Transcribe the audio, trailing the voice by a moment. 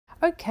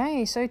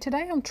Okay, so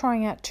today I'm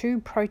trying out two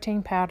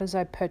protein powders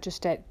I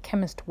purchased at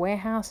Chemist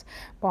Warehouse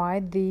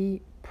by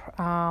the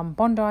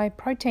Bondi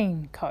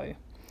Protein Co.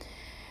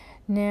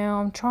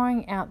 Now I'm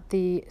trying out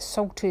the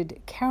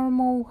salted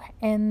caramel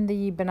and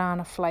the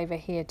banana flavour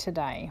here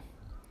today.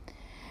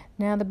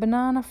 Now the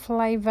banana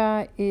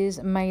flavour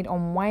is made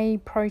on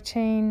whey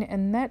protein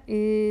and that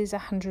is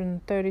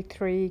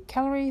 133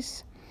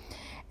 calories.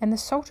 And the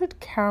salted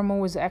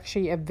caramel is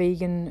actually a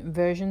vegan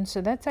version,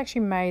 so that's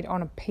actually made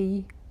on a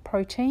pea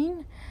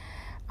protein,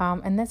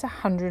 and that's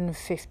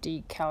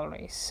 150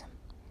 calories.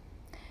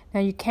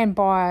 Now you can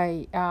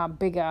buy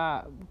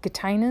bigger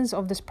containers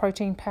of this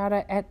protein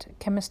powder at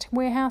Chemist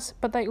Warehouse,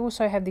 but they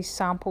also have these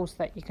samples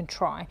that you can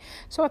try.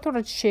 So I thought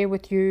I'd share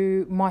with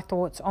you my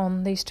thoughts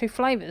on these two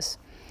flavours.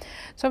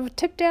 So I've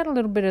tipped out a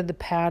little bit of the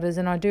powders,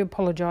 and I do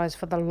apologise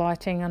for the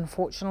lighting.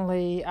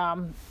 Unfortunately,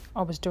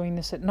 I was doing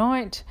this at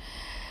night.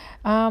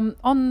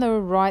 On the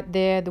right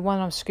there, the one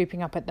I'm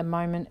scooping up at the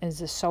moment is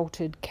the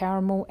salted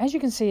caramel. As you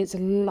can see, it's a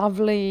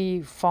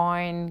lovely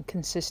fine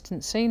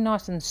consistency,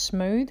 nice and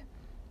smooth.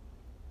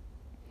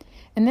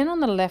 And then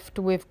on the left,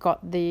 we've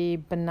got the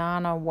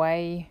banana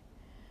whey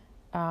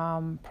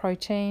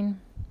protein.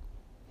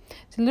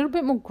 It's a little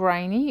bit more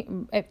grainy.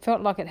 It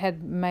felt like it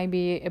had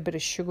maybe a bit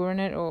of sugar in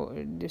it, or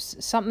there's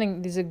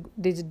something.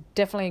 There's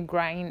definitely a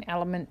grain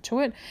element to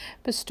it,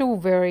 but still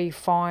very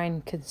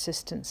fine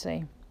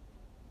consistency.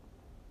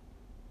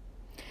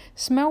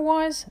 Smell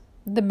wise,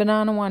 the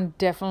banana one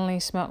definitely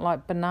smelled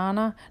like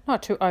banana,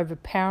 not too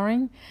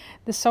overpowering.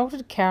 The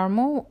salted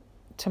caramel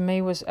to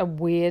me was a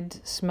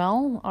weird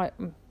smell. I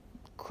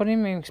couldn't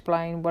even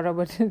explain what I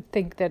would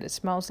think that it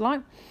smells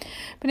like.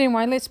 But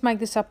anyway, let's make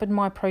this up in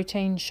my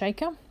protein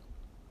shaker.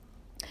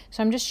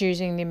 So I'm just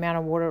using the amount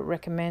of water it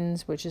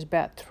recommends, which is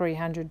about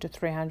 300 to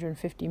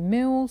 350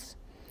 mils.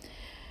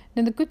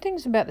 Now the good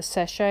things about the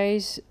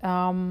sachets,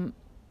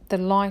 the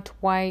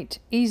lightweight,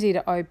 easy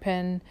to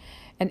open,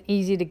 and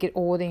easy to get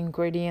all the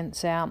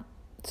ingredients out.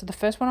 So the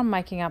first one I'm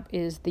making up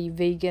is the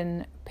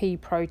vegan pea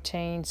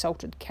protein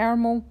salted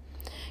caramel.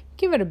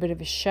 Give it a bit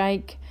of a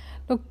shake.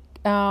 Look,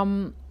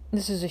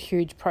 this is a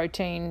huge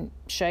protein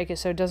shaker,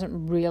 so it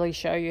doesn't really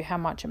show you how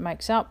much it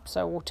makes up.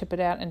 So we'll tip it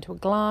out into a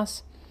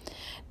glass.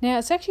 Now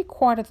it's actually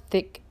quite a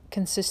thick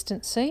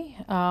consistency.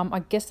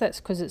 I guess that's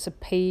because it's a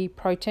pea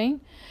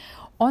protein.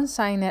 On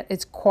saying that,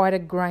 it's quite a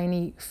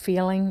grainy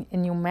feeling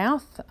in your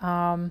mouth.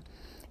 And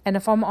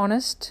if I'm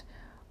honest,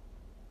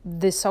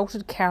 the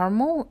salted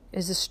caramel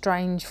is a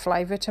strange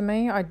flavour to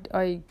me.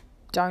 I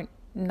don't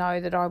know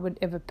that I would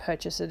ever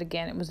purchase it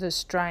again. It was a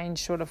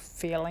strange sort of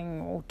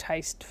feeling or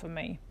taste for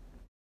me.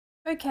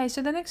 Okay,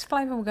 so the next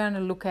flavour we're going to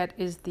look at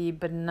is the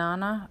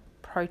banana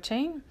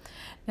protein.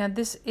 Now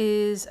this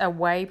is a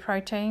whey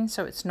protein,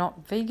 so it's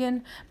not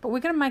vegan, but we're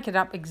going to make it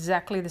up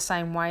exactly the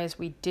same way as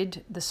we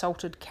did the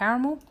salted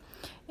caramel.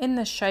 In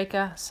the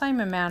shaker,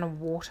 same amount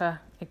of water,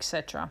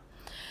 etc.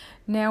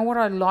 Now what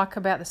I like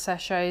about the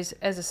sachets,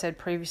 as I said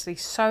previously,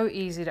 so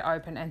easy to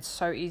open and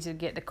so easy to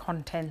get the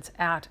contents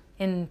out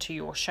into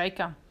your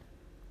shaker.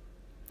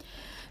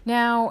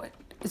 Now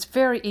it's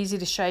very easy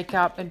to shake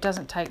up, it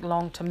doesn't take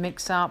long to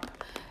mix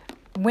up.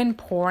 When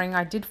pouring,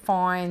 I did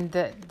find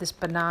that this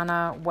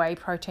banana whey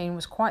protein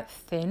was quite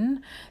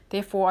thin,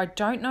 therefore I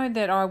don't know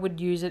that I would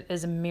use it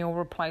as a meal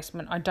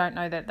replacement. I don't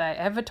know that they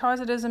advertise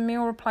it as a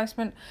meal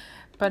replacement,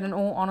 but in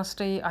all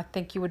honesty, I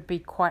think you would be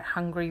quite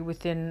hungry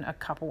within a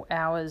couple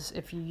hours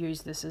if you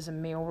use this as a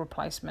meal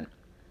replacement.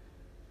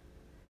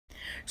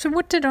 So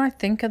what did I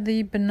think of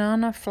the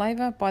banana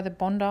flavour by the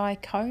Bondi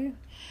Co?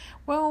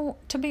 Well,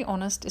 to be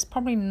honest, it's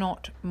probably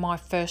not my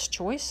first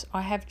choice.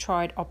 I have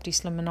tried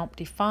OptiSlim and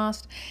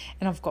OptiFast,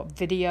 and I've got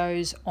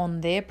videos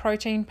on their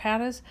protein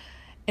powders.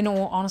 In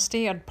all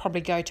honesty, I'd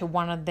probably go to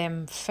one of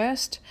them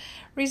first.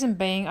 Reason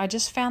being, I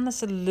just found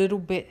this a little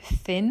bit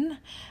thin.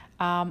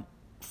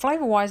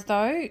 Flavour wise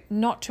though,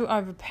 not too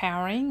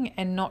overpowering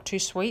and not too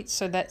sweet,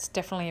 so that's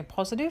definitely a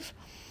positive.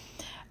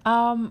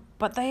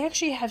 But they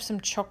actually have some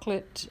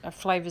chocolate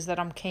flavours that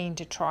I'm keen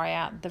to try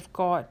out. They've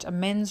got a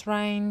men's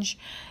range,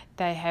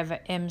 they have an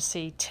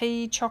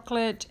MCT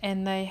chocolate,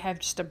 and they have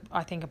just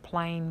I think a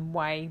plain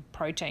whey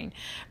protein.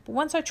 But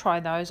once I try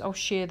those, I'll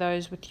share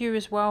those with you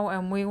as well,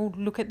 and we'll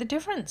look at the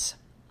difference.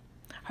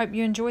 Hope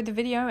you enjoyed the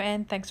video,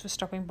 and thanks for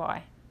stopping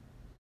by.